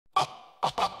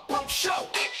Rump show.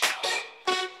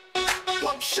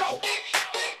 Rump show.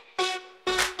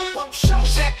 Rump show.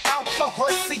 Check out the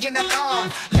horsey in the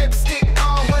arm. Lipstick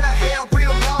on with her hair real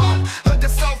long. Looking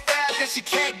so fast that she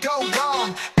can't go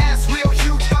wrong. Ass real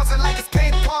huge, bouncing like it's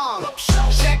ping pong.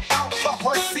 Check out the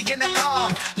horsey in the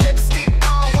arm. Lipstick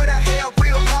on with her hair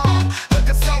real long.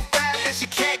 Looking so fast that she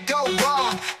can't go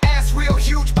wrong. Ass real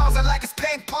huge, bouncing like it's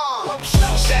ping pong.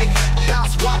 Shake,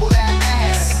 bounce, wobble that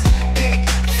ass. Big,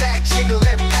 fat,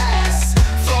 jigglin ass.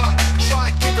 Flaunt,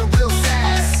 trot, givin real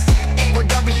sass. Equine,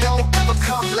 dumpy, don't ever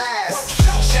come last.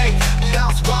 Shake,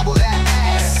 bounce, wobble that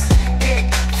ass.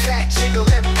 Big, fat,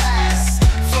 jigglin ass.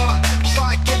 Flaunt,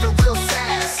 trot, givin real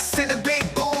sass. Send a big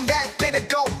boom, that thing to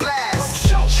go blast.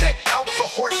 Check out the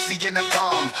horsey in the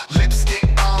thong. Lipstick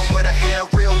on with her hair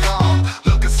real long.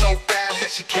 Looking so fast that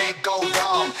she can't go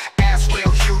wrong. Ass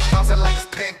real huge, bouncing like it's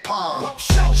ping pong.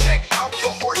 Check out the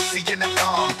horsey in the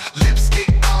thong. Lipstick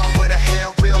on with her hair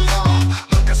real long.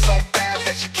 Looking so fast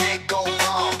that she can't go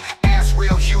wrong. Ass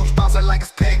real huge, bouncing like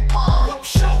it's ping pong.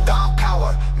 Thong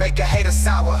power, make a hater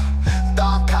sour.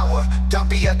 Thong power,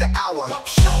 dumpy of the hour. Rump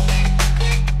show.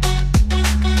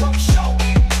 Rump show.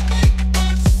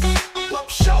 Rump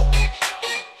show.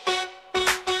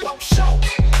 Rump show.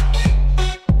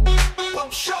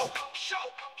 Rump show.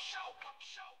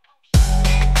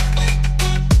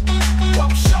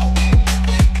 Rump show.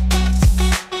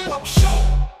 Rump show.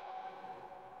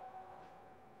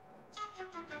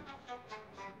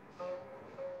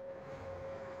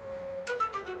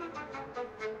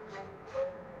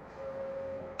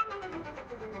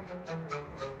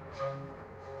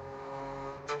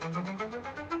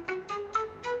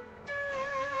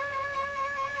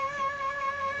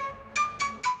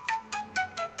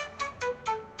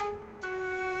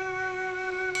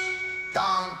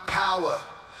 Thong power,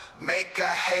 make a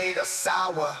hater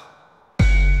sour.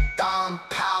 Thong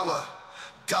power,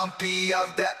 dumpy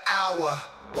of the hour.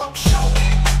 Rump show.